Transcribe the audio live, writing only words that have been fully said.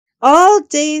All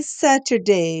Day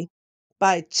Saturday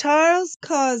by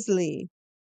Causley.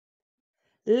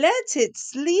 Let it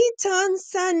sleet on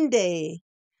Sunday.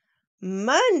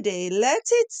 Monday let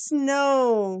it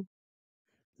snow.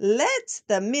 Let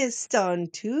the mist on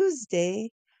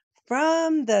Tuesday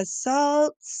from the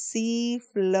salt sea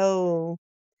flow.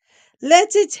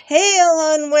 Let it hail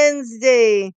on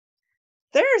Wednesday.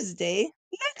 Thursday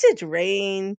let it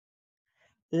rain.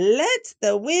 Let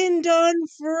the wind on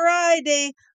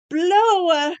Friday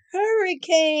blow a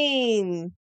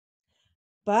hurricane.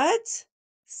 But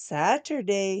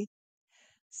Saturday,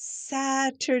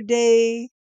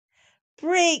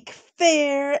 break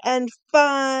fair and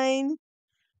fine,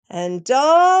 and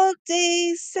all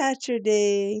day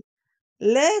Saturday,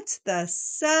 let the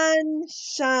sun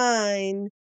shine.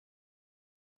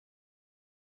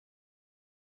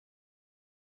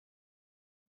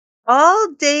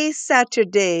 All Day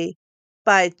Saturday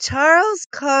by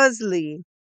Causley.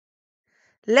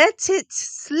 Let it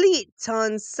sleet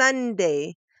on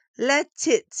Sunday. Let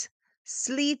it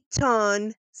sleet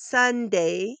on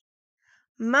Sunday.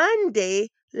 Monday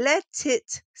let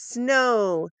it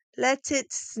snow. Let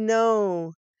it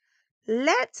snow.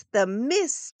 Let the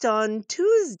mist on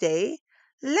Tuesday.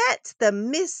 Let the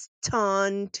mist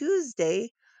on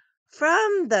Tuesday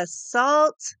from the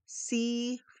salt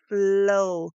sea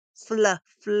flow.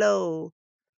 Flow.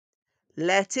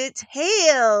 Let it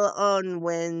hail on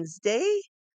Wednesday.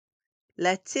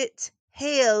 Let it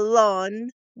hail on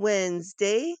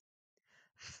Wednesday.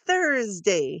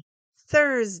 Thursday,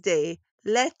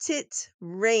 let it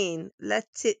rain.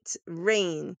 Let it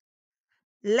rain.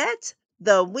 Let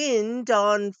the wind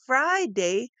on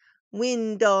Friday,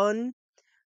 wind on,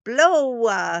 blow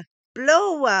a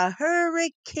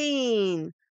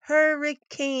hurricane.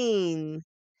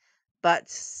 But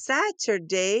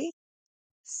Saturday,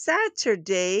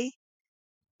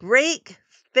 break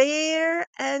fair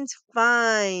and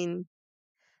fine,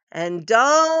 and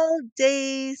all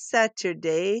day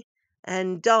Saturday,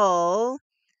 and all,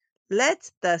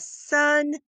 let the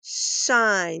sun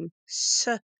shine.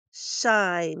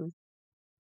 Shine.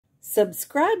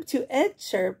 Subscribe to Ed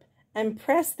Chirp and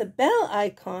press the bell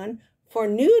icon for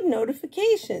new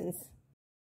notifications.